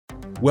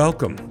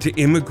Welcome to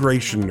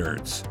Immigration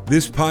Nerds.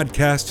 This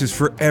podcast is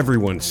for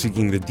everyone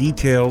seeking the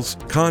details,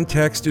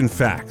 context, and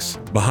facts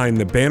behind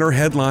the banner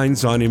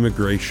headlines on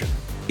immigration.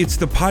 It's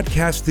the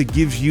podcast that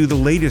gives you the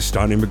latest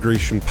on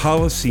immigration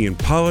policy and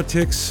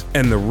politics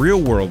and the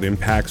real-world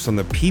impacts on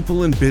the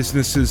people and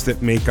businesses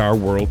that make our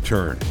world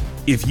turn.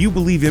 If you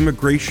believe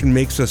immigration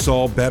makes us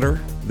all better,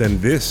 then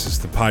this is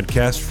the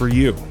podcast for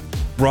you.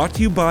 Brought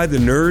to you by the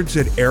nerds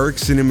at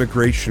Erickson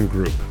Immigration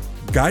Group,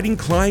 guiding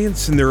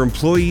clients and their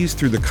employees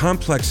through the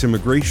complex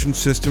immigration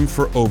system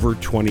for over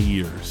 20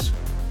 years.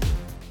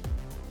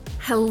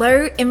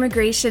 Hello,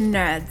 immigration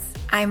nerds.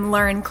 I'm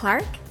Lauren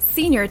Clark,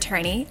 Senior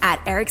Attorney at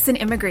Erickson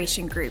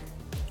Immigration Group.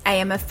 I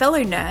am a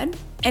fellow nerd,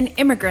 an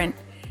immigrant,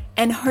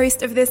 and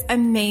host of this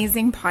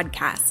amazing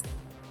podcast.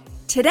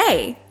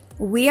 Today,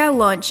 we are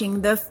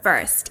launching the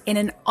first in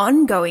an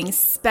ongoing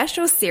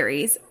special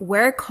series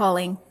we're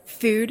calling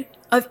Food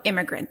of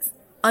Immigrants.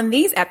 On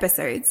these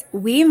episodes,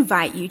 we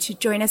invite you to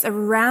join us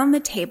around the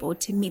table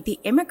to meet the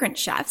immigrant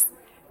chefs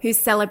who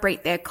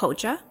celebrate their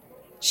culture,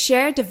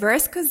 share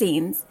diverse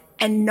cuisines,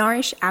 and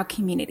nourish our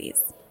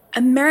communities.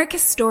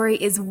 America's story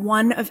is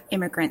one of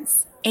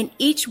immigrants, and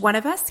each one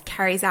of us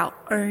carries our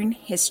own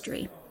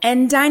history.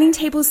 And dining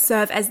tables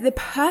serve as the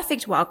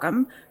perfect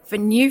welcome for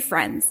new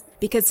friends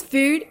because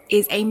food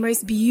is a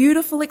most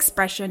beautiful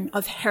expression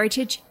of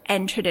heritage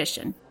and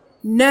tradition.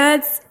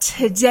 Nerds,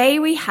 today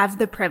we have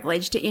the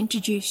privilege to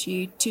introduce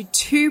you to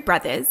two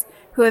brothers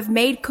who have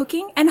made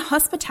cooking and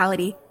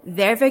hospitality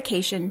their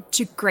vocation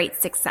to great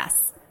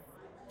success.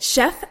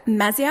 Chef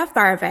Maziar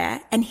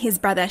Fariver and his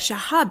brother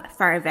Shahab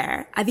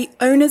Fariver are the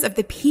owners of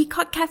the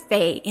Peacock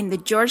Cafe in the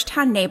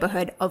Georgetown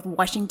neighborhood of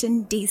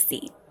Washington,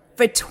 D.C.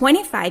 For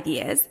 25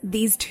 years,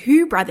 these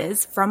two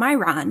brothers from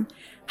Iran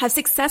have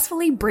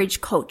successfully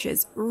bridged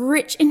cultures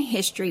rich in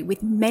history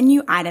with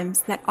menu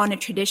items that honor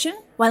tradition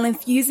while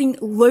infusing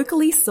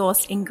locally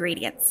sourced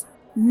ingredients.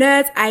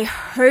 Nerds, I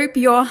hope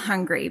you're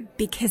hungry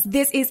because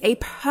this is a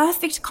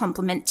perfect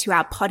complement to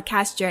our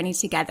podcast journey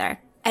together.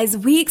 As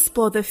we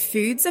explore the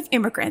foods of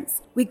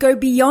immigrants, we go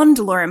beyond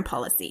law and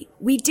policy.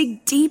 We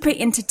dig deeper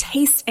into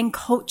taste and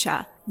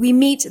culture. We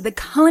meet the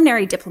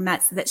culinary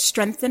diplomats that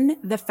strengthen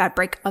the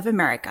fabric of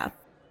America.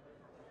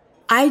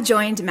 I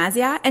joined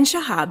Maziar and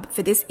Shahab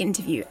for this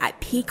interview at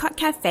Peacock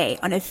Cafe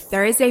on a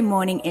Thursday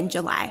morning in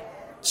July,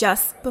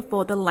 just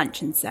before the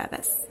luncheon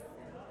service.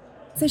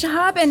 So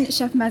Shahab and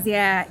Chef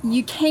Maziar,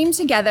 you came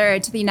together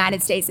to the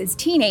United States as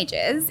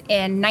teenagers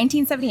in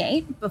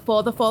 1978,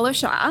 before the fall of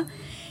Shoah.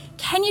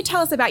 Can you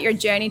tell us about your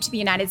journey to the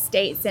United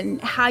States and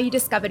how you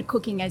discovered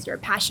cooking as your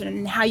passion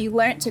and how you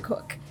learned to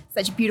cook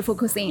such beautiful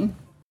cuisine?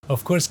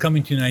 Of course,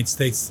 coming to the United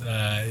States,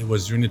 it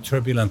was during the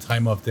turbulent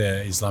time of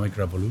the Islamic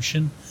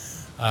Revolution.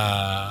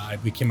 I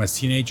became as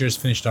teenagers,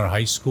 finished our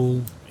high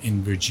school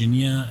in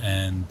Virginia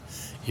and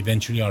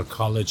eventually our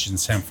college in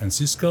San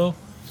Francisco.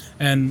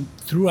 And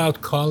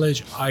throughout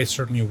college, I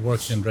certainly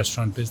worked in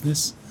restaurant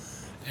business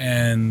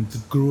and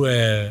grew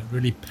a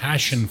really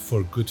passion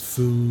for good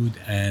food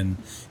and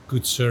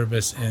good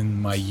service in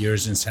my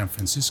years in San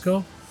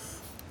Francisco.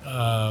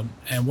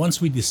 And once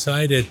we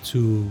decided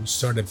to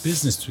start a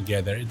business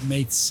together, it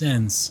made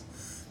sense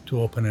to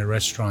open a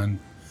restaurant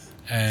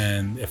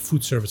and a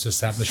food service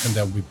establishment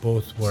that we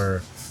both were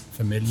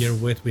familiar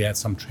with. We had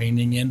some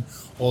training in,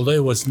 although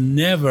it was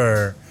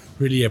never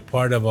really a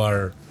part of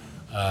our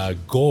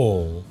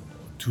goal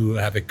to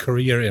have a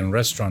career in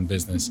restaurant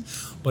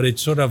business. But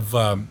it's sort of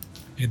a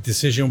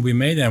decision we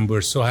made, and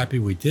we're so happy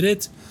we did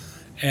it.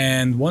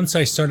 And once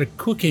I started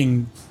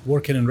cooking,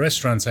 working in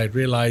restaurants, I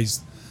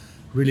realized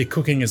really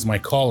cooking is my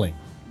calling.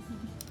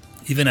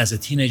 Even as a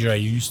teenager, I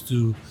used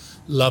to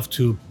love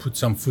to put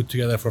some food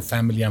together for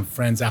family and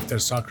friends after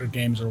soccer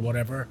games or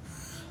whatever.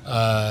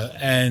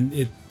 And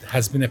it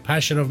has been a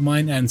passion of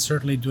mine, and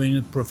certainly doing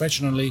it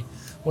professionally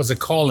was a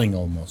calling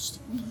almost.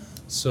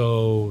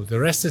 So the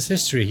rest is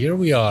history. Here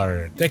we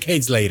are,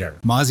 decades later.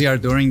 Maziar,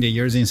 during the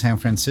years in San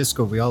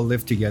Francisco, we all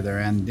lived together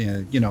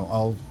and,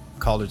 all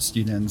college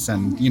students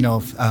and,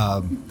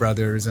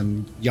 brothers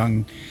and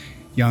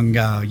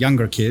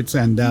younger kids.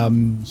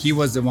 And he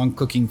was the one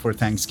cooking for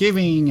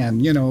Thanksgiving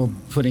and,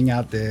 putting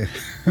out the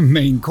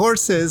main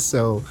courses.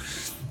 So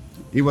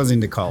it was in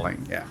the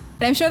calling, yeah.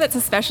 And I'm sure that's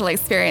a special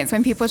experience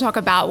when people talk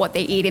about what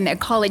they eat in their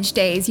college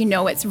days.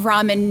 It's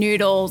ramen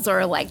noodles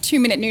or like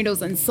 2-minute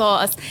noodles and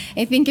sauce.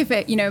 I think if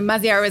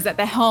Maziar was at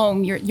the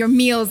helm, your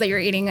meals that you're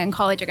eating in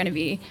college are going to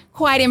be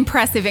quite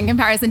impressive in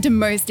comparison to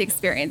most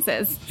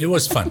experiences. It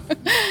was fun.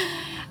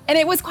 And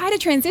it was quite a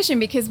transition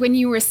because when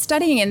you were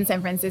studying in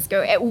San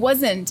Francisco, it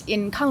wasn't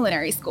in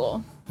culinary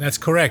school. That's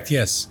correct,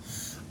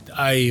 yes.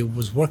 I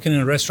was working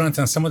in restaurants,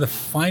 and some of the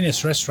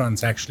finest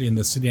restaurants actually in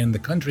the city and the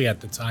country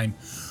at the time.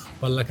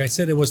 But like I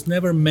said, it was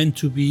never meant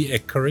to be a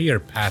career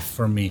path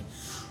for me.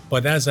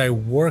 But as I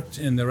worked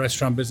in the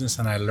restaurant business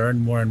and I learned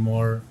more and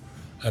more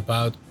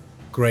about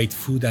great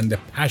food and the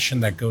passion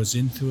that goes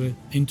into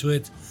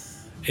it,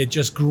 it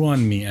just grew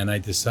on me, and I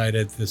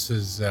decided this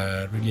is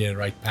really a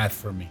right path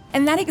for me.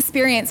 And that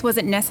experience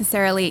wasn't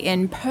necessarily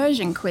in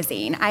Persian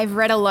cuisine. I've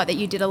read a lot that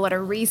you did a lot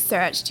of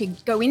research to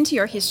go into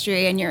your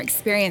history and your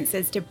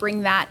experiences to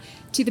bring that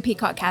to the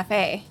Peacock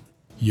Cafe.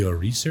 Your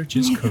research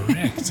is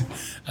correct.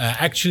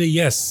 Actually,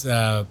 yes.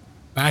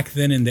 Back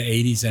then in the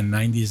 80s and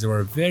 90s, there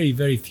were very,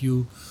 very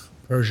few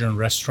Persian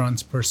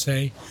restaurants per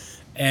se.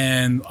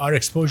 And our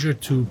exposure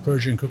to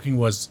Persian cooking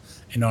was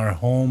in our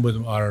home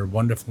with our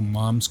wonderful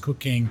moms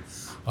cooking,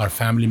 our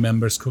family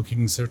members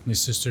cooking, certainly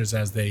sisters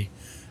as they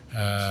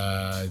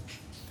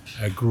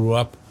grew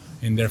up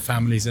in their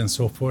families and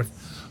so forth.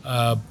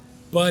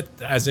 But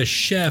as a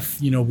chef,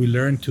 we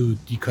learned to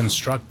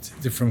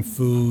deconstruct different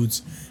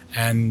foods,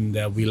 and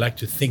we like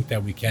to think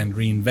that we can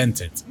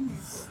reinvent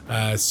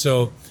it.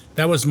 So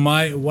that was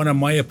one of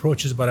my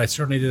approaches, but I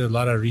certainly did a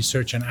lot of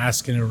research and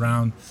asking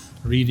around,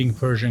 reading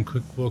Persian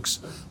cookbooks.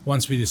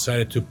 Once we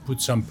decided to put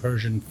some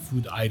Persian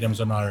food items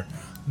on our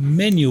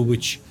menu,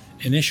 which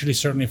initially,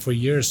 certainly for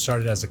years,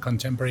 started as a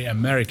contemporary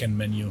American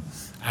menu,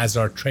 as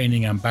our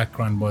training and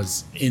background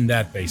was in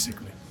that,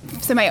 basically.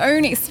 So my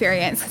own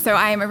experience, so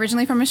I am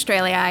originally from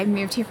Australia. I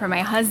moved here for my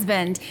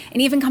husband,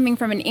 and even coming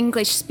from an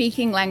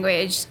English-speaking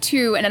language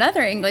to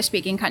another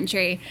English-speaking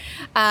country,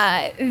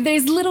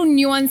 there's little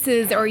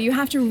nuances, or you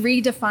have to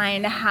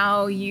redefine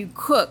how you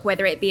cook,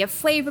 whether it be a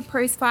flavor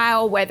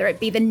profile, whether it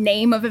be the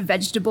name of a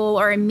vegetable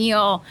or a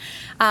meal.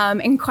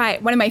 And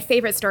one of my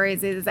favorite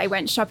stories is I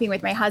went shopping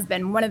with my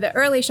husband one of the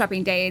early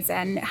shopping days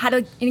and had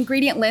an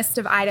ingredient list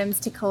of items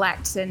to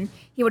collect, and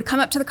he would come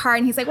up to the car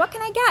and he's like, "What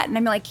can I get?" And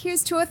I'm like,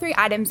 "Here's 2 or 3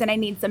 items and I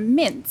need some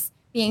mince,"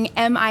 being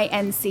MINCE.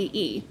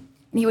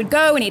 And he would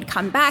go and he'd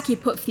come back,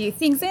 he'd put a few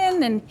things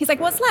in, and he's like,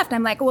 "What's left?" And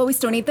I'm like, "Well, we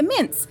still need the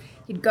mince."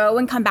 He'd go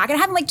and come back, and it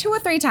happened like 2 or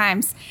 3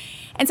 times.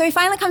 And so he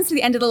finally comes to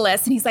the end of the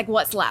list and he's like,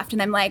 "What's left?"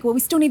 And I'm like, "Well, we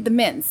still need the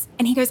mince."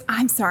 And he goes,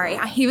 "I'm sorry."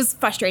 He was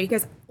frustrated. He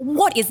goes,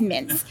 "What is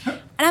mince?" And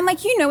I'm like,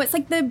 "It's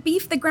like the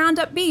beef, the ground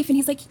up beef." And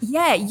he's like,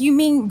 "Yeah, you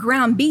mean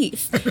ground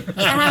beef."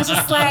 And I was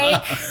just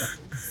like,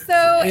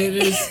 so it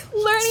is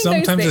learning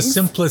sometimes those things. the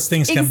simplest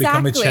things can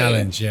become a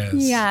challenge.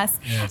 Yes.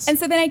 And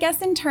so then I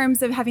guess in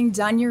terms of having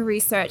done your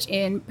research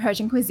in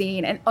Persian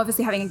cuisine and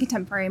obviously having a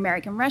contemporary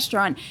American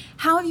restaurant,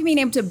 how have you been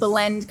able to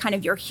blend kind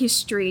of your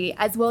history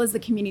as well as the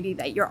community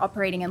that you're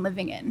operating and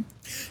living in?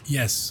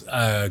 Yes,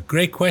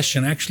 great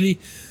question. Actually,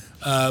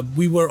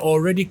 we were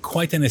already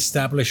quite an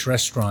established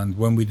restaurant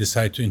when we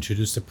decided to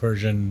introduce the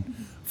Persian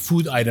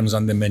food items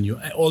on the menu,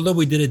 although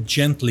we did it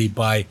gently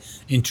by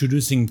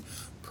introducing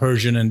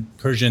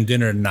Persian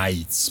dinner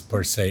nights,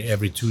 per se,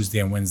 every Tuesday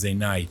and Wednesday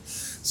night.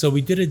 So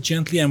we did it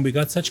gently, and we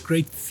got such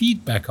great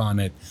feedback on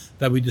it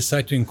that we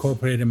decided to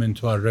incorporate them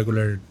into our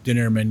regular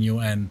dinner menu.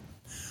 And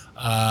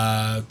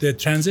the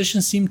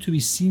transition seemed to be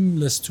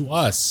seamless to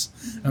us.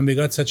 And we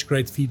got such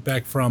great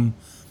feedback from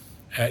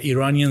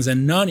Iranians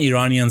and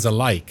non-Iranians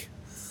alike,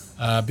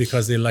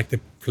 because they like the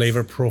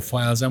flavor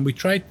profiles. And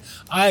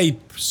I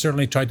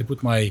certainly tried to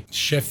put my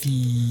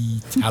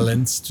chefy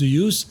talents to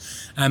use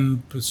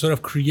and sort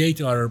of create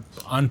our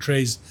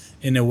entrees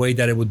in a way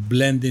that it would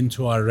blend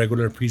into our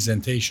regular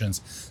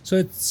presentations.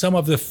 So some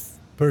of the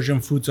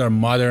Persian foods are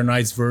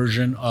modernized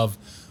version of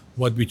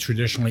what we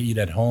traditionally eat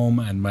at home,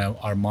 and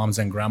our moms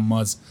and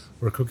grandmas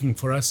were cooking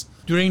for us.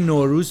 During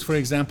Nowruz, for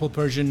example,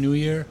 Persian New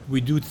Year,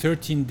 we do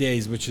 13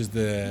 days, which is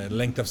the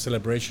length of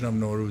celebration of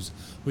Nowruz.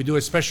 We do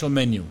a special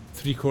menu,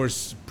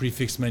 3-course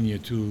prefix menu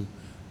to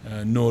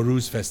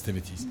Nowruz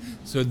festivities.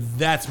 So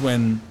that's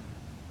when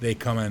they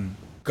come and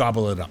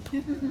gobble it up.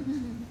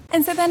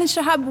 And so then,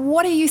 Shahab,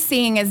 what are you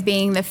seeing as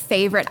being the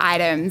favorite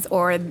items,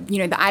 or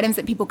the items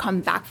that people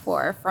come back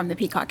for from the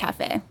Peacock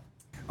Cafe?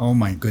 Oh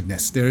my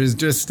goodness, there is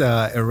just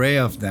an array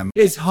of them.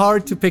 It's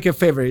hard to pick a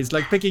favorite. It's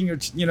like picking your,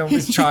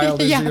 which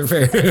child is your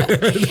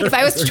favorite. If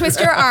I was to twist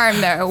your arm,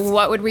 though,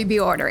 what would we be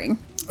ordering?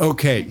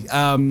 Okay,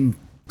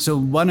 so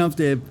one of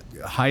the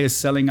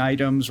highest selling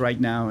items right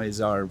now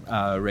is our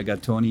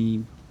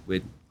rigatoni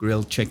with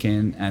grilled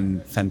chicken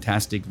and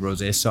fantastic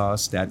rosé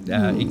sauce. That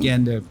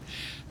again,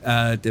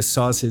 the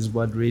sauce is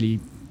what really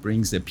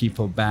brings the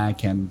people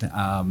back, and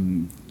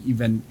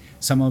even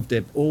some of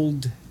the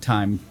old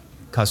time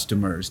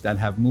customers that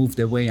have moved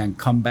away and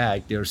come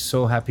back, they're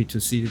so happy to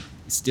see it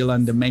still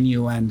on the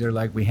menu, and they're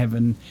like, we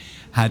haven't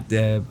had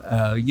the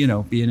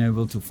being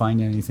able to find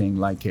anything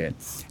like it.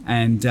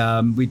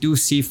 And we do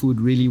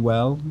seafood really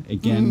well,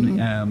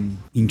 again,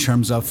 in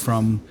terms of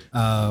from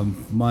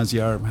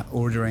Maziar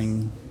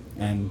ordering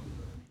and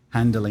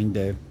handling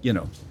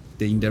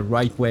in the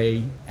right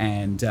way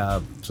and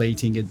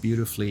plating it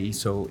beautifully,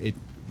 so it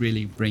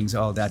really brings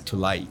all that to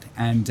light.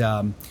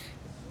 And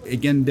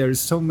again,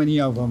 there's so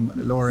many of them,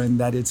 Lauren,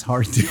 that it's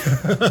hard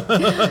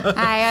to.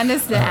 I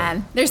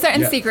understand. There's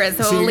certain secrets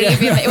that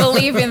we'll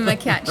leave in the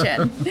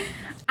kitchen.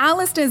 Our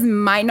listeners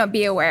might not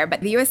be aware,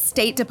 but the U.S.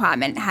 State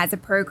Department has a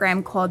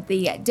program called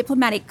the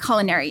Diplomatic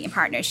Culinary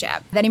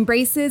Partnership that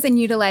embraces and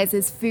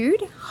utilizes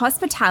food,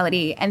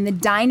 hospitality, and the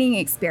dining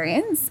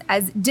experience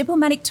as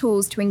diplomatic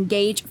tools to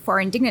engage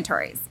foreign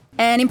dignitaries.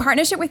 And in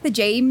partnership with the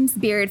James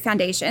Beard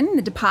Foundation,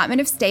 the Department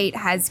of State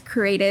has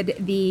created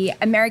the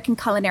American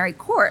Culinary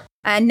Court,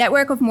 a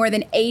network of more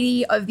than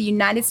 80 of the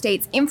United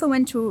States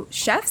influential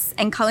chefs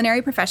and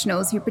culinary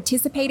professionals who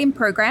participate in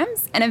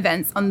programs and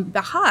events on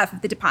behalf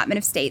of the Department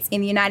of State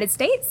in the United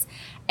States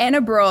and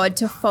abroad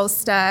to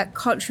foster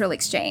cultural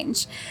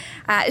exchange.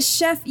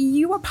 Chef,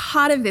 you were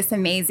part of this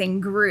amazing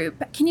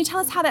group. Can you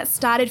tell us how that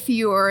started for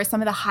you or some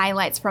of the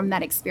highlights from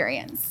that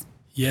experience?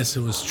 Yes,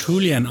 it was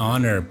truly an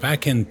honor.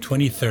 Back in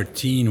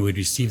 2013, we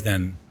received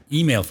an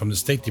email from the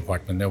State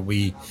Department that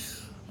we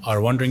are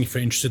wondering if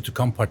you're interested to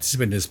come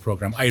participate in this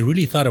program. I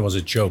really thought it was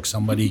a joke.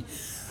 Somebody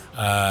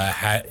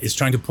is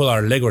trying to pull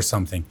our leg or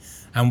something.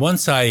 And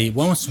once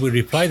we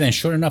replied, and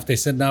sure enough, they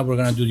said, now we're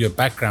going to do your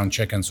background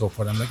check and so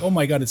forth. I'm like, oh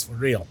my God, it's for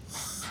real.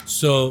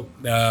 So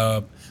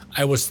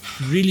I was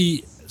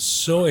really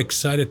so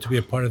excited to be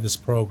a part of this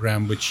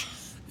program, which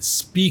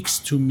speaks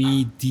to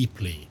me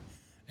deeply.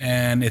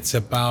 And it's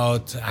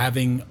about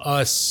having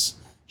us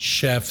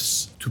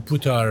chefs to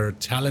put our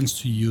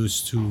talents to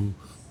use to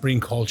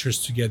bring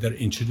cultures together,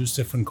 introduce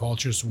different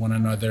cultures to one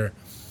another.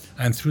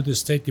 And through the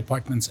State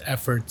Department's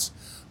efforts,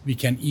 we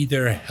can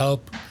either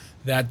help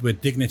that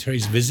with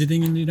dignitaries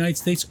visiting in the United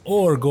States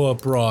or go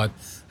abroad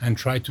and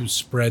try to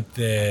spread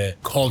the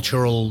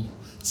cultural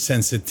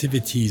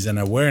sensitivities and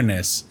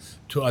awareness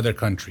to other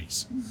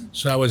countries.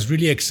 So I was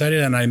really excited,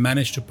 and I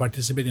managed to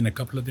participate in a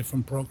couple of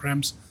different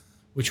programs,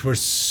 which were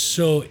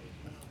so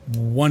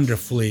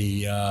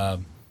wonderfully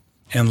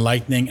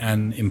enlightening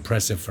and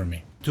impressive for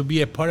me. To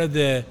be a part of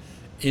the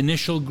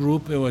initial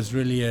group, it was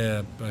really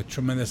a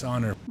tremendous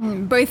honor.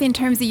 Both in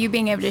terms of you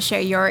being able to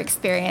share your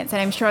experience,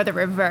 and I'm sure the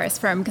reverse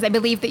because I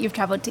believe that you've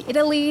traveled to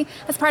Italy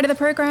as part of the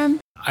program.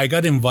 I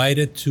got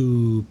invited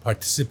to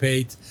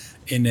participate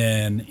in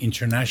an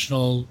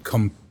international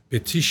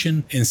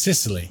competition in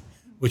Sicily,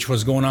 which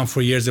was going on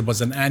for years. It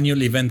was an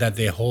annual event that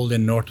they hold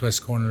in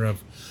northwest corner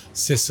of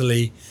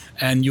Sicily,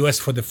 and US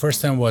for the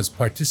first time was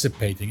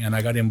participating, and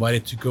I got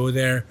invited to go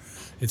there.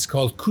 It's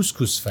called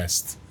Couscous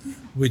Fest,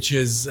 which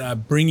is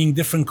bringing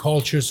different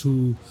cultures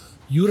who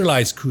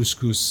utilize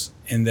couscous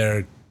in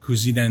their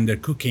cuisine and their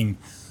cooking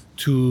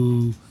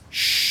to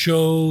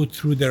show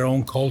through their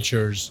own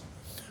cultures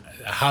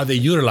how they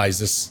utilize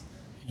this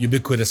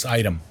ubiquitous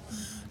item.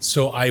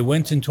 So I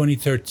went in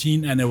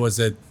 2013, and it was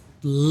a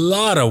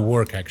lot of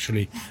work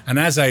actually. And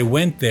as I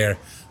went there,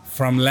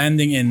 from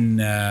landing in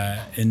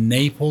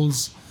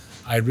Naples,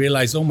 I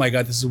realized, oh my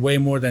God, this is way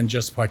more than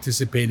just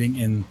participating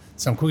in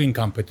some cooking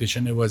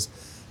competition. It was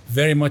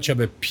very much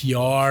of a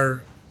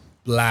PR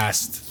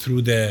blast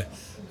through the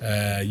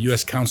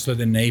U.S.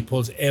 consulate in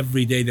Naples.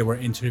 Every day there were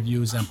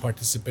interviews and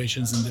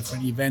participations in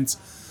different events.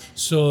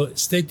 So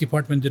State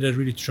Department did a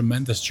really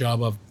tremendous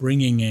job of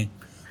bringing in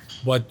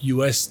what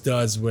U.S.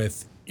 does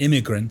with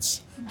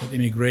immigrants, with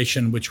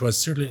immigration, which was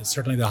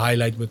certainly the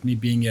highlight, with me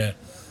being a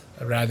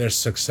rather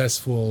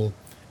successful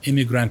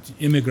immigrant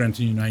in the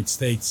United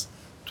States,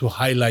 to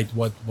highlight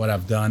what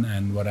I've done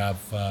and what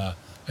I've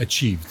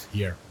achieved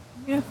here.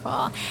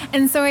 Beautiful.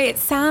 And so it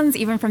sounds,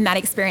 even from that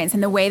experience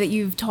and the way that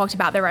you've talked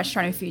about the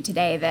restaurant and food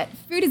today, that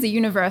food is a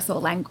universal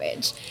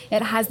language.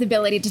 It has the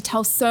ability to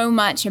tell so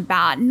much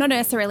about not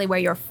necessarily where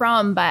you're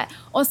from, but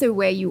also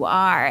where you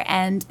are.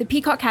 And the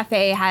Peacock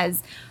Cafe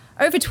has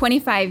over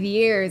 25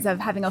 years of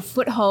having a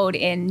foothold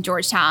in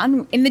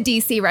Georgetown, in the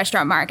DC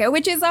restaurant market,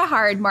 which is a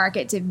hard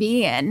market to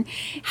be in.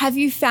 Have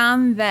you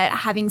found that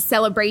having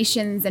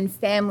celebrations and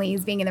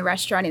families being in the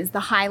restaurant is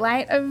the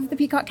highlight of the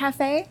Peacock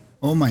Cafe?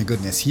 Oh my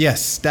goodness,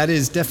 yes. That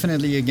is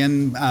definitely,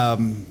 again,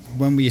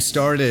 when we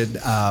started,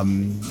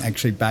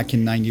 actually back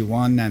in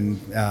 91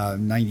 and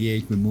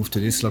 98, we moved to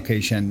this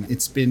location.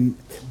 It's been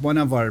one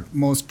of our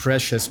most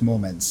precious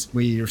moments.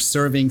 We are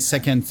serving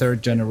second,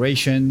 third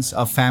generations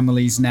of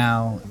families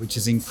now, which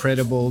is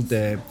incredible.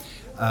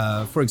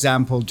 For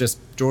example, just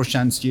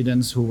Georgetown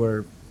students who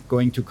were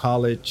going to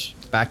college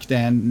back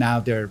then,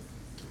 now they're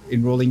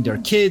enrolling their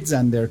kids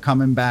and they're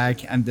coming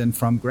back, and then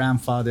from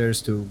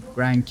grandfathers to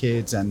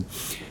grandkids. And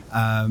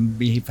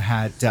we've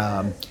had,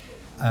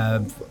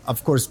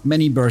 of course,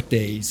 many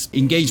birthdays,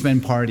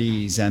 engagement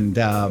parties, and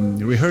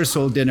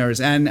rehearsal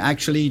dinners, and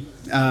actually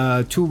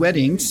 2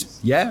 weddings.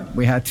 Yeah,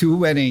 we had 2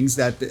 weddings,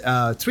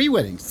 three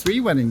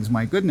weddings,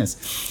 my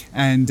goodness.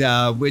 And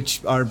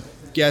which our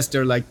guests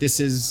are like, this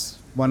is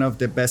one of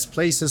the best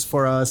places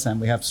for us,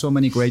 and we have so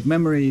many great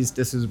memories.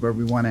 This is where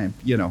we want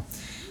to,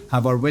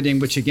 have our wedding,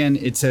 which again,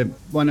 it's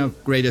one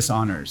of greatest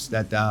honors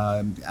that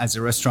as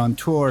a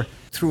restaurateur,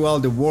 through all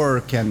the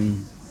work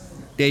and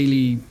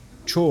daily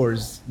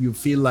chores, you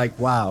feel like,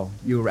 wow,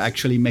 you're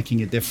actually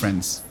making a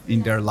difference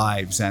in their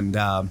lives, and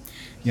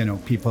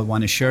people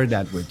want to share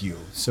that with you.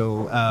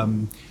 So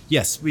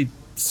yes, we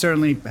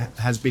certainly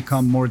has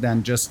become more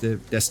than just a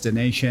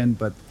destination,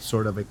 but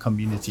sort of a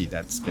community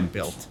that's been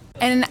built.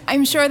 And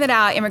I'm sure that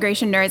our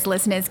Immigration Nerds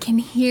listeners can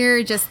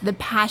hear just the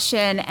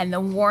passion and the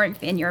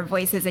warmth in your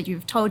voices as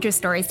you've told your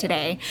stories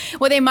today.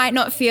 What they might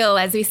not feel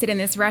as we sit in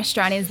this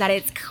restaurant is that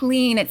it's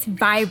clean, it's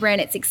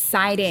vibrant, it's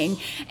exciting.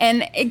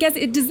 And I guess,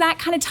 does that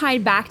kind of tie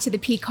back to the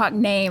Peacock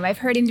name? I've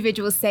heard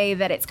individuals say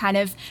that it's kind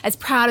of as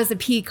proud as a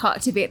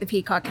peacock to be at the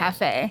Peacock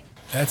Cafe.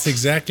 That's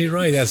exactly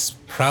right. As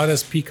proud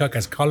as peacock,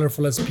 as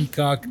colorful as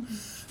peacock.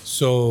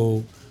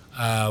 So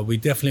we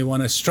definitely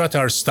want to strut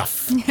our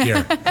stuff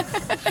here.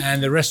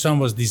 And the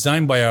restaurant was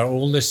designed by our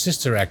oldest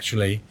sister,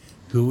 actually,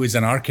 who is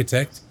an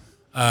architect.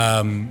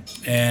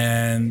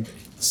 And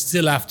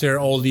still, after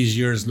all these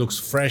years, looks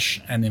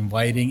fresh and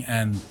inviting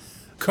and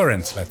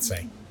current, let's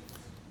say.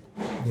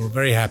 We're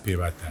very happy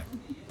about that.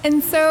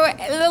 And so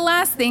the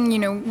last thing,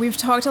 we've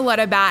talked a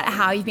lot about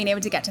how you've been able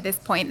to get to this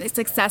point, the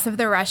success of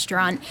the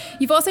restaurant.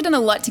 You've also done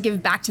a lot to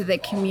give back to the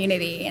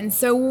community. And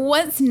so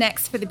what's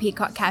next for the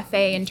Peacock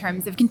Cafe in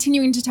terms of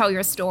continuing to tell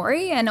your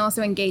story and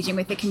also engaging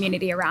with the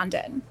community around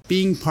it?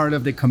 Being part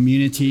of the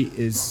community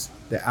is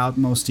the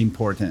utmost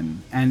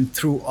important. And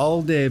through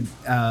all the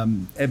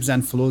ebbs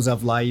and flows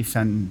of life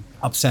and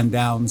ups and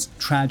downs,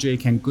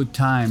 tragic and good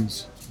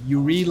times, you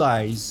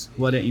realize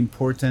what an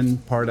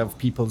important part of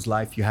people's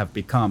life you have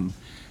become.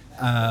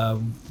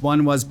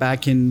 One was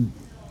back in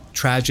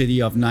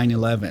tragedy of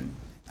 9/11.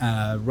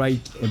 Right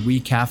a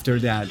week after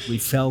that, we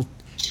felt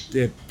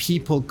the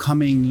people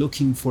coming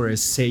looking for a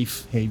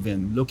safe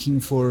haven,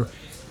 looking for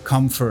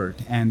comfort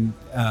and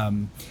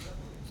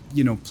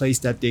place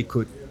that they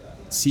could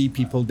see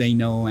people they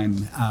know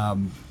and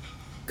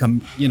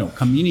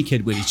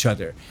communicate with each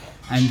other.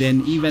 And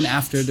then even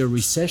after the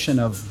recession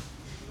of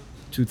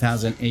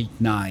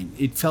 2008-9,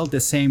 it felt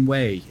the same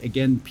way.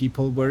 Again,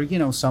 people were,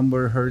 some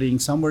were hurting,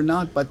 some were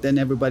not, but then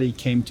everybody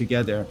came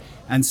together.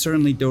 And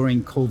certainly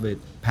during COVID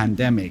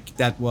pandemic,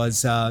 that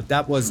was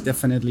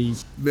definitely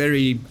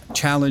very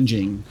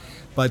challenging.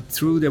 But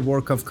through the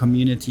work of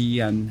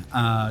community and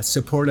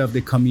support of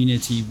the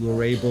community, we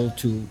were able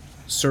to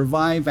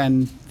survive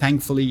and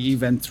thankfully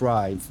even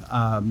thrive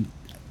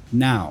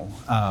now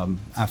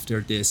after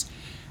this.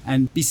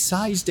 And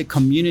besides the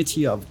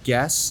community of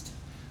guests,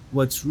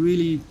 what's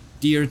really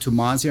dear to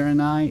Mazir and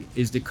I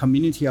is the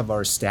community of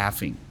our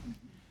staffing,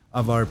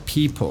 of our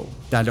people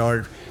that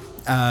are,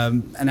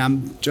 and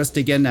I'm just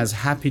again as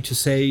happy to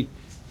say,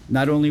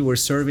 not only we're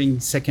serving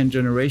second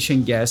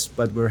generation guests,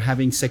 but we're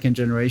having second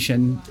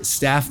generation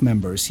staff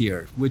members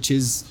here, which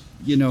is,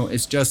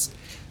 it's just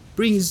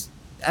brings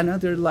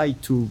another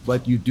light to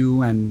what you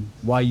do and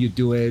why you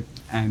do it.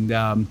 And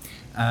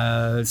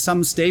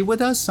some stay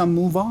with us, some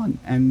move on.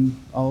 And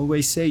I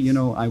always say,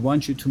 I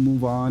want you to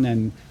move on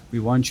and we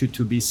want you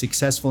to be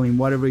successful in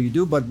whatever you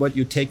do, but what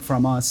you take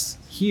from us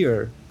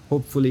here,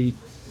 hopefully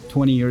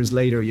 20 years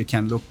later, you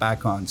can look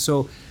back on.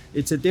 So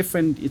it's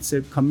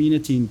a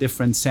community in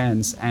different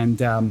sense.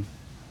 And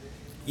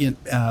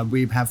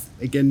we have,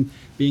 again,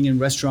 being in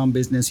restaurant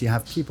business, you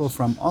have people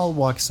from all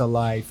walks of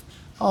life,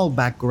 all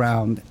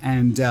background,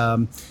 and,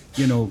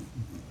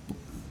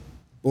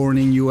 born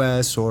in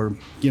US or,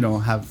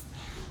 have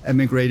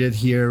immigrated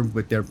here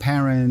with their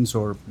parents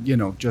or,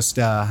 just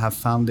have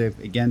found that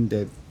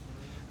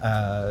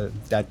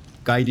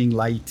guiding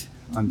light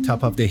on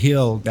top of the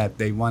hill that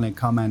they want to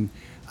come and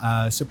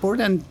support.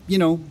 And,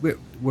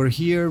 we're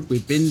here,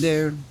 we've been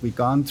there, we've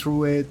gone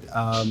through it.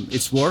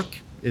 It's work,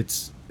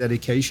 it's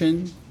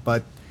dedication,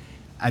 but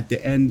at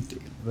the end,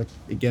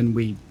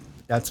 again,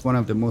 that's one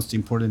of the most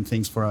important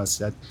things for us,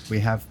 that we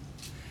have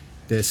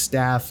the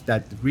staff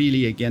that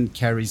really, again,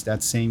 carries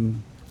that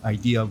same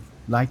idea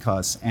like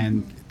us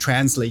and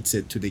translates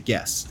it to the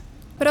guests.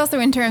 But also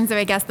in terms of,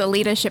 I guess, the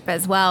leadership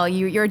as well.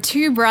 You're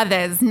two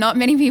brothers. Not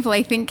many people,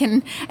 I think,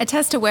 can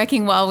attest to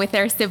working well with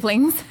their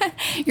siblings.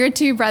 You're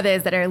two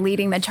brothers that are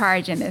leading the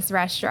charge in this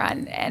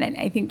restaurant. And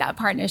I think that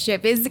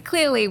partnership is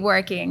clearly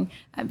working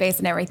based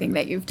on everything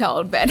that you've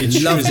told. But It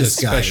sure is a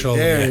special,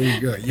 there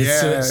you go.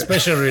 It's a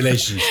special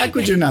relationship. How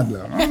could you not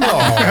love?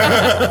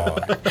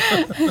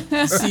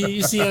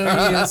 You see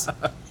how he is?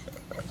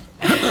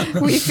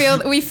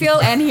 We feel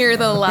and hear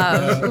the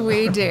love.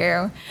 We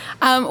do.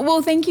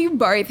 Well, thank you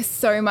both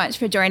so much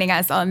for joining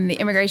us on the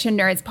Immigration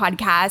Nerds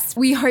podcast.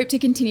 We hope to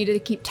continue to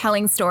keep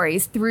telling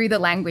stories through the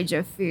language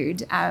of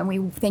food. We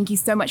thank you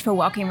so much for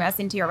welcoming us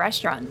into your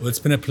restaurant. Well, it's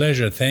been a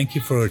pleasure. Thank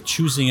you for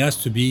choosing us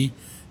to be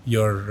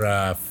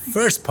your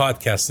first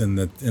podcast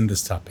in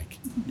this topic.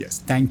 Yes,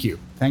 thank you.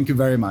 Thank you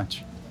very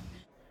much.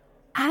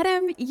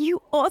 Adam,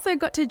 you also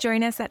got to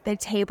join us at the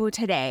table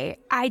today.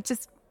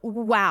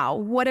 Wow,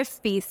 what a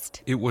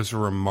feast. It was a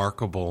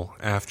remarkable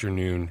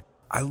afternoon.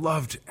 I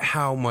loved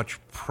how much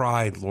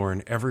pride,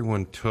 Lauren,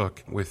 everyone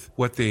took with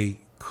what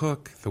they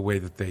cook, the way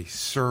that they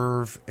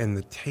serve, and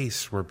the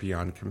tastes were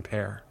beyond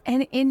compare.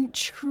 And in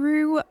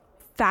true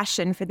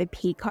fashion for the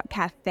Peacock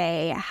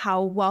Cafe,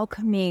 how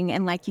welcoming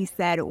and, like you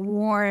said,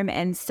 warm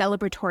and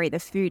celebratory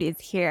the food is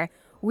here.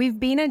 we've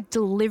been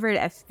delivered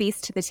a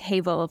feast to the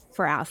table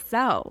for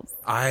ourselves.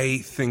 I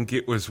think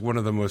it was one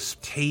of the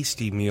most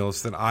tasty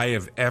meals that I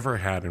have ever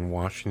had in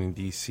Washington,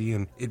 D.C.,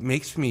 and it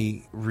makes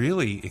me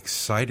really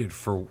excited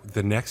for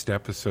the next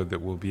episode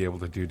that we'll be able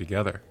to do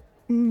together.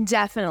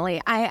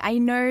 Definitely. I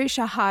know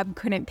Shahab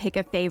couldn't pick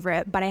a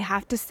favorite, but I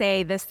have to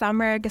say the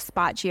summer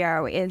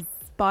gazpacho is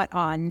spot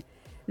on.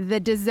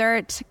 The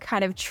dessert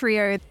kind of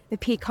trio, the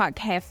Peacock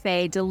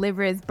Cafe,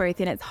 delivers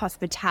both in its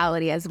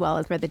hospitality as well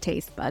as for the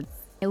taste buds.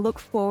 I look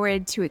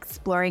forward to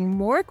exploring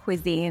more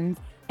cuisines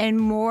and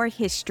more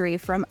history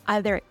from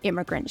other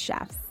immigrant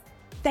chefs.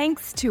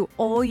 Thanks to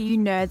all you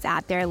nerds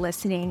out there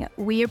listening.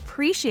 We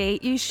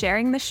appreciate you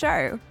sharing the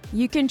show.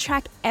 You can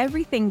track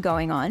everything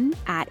going on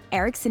at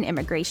Erickson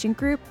Immigration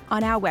Group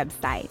on our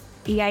website,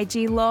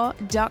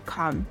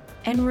 eiglaw.com.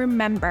 And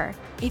remember,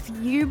 if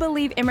you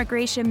believe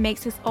immigration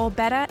makes us all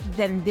better,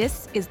 then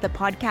this is the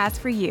podcast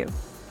for you.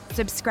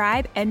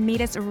 Subscribe and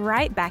meet us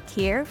right back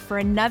here for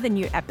another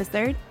new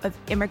episode of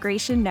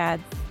Immigration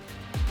Nerds.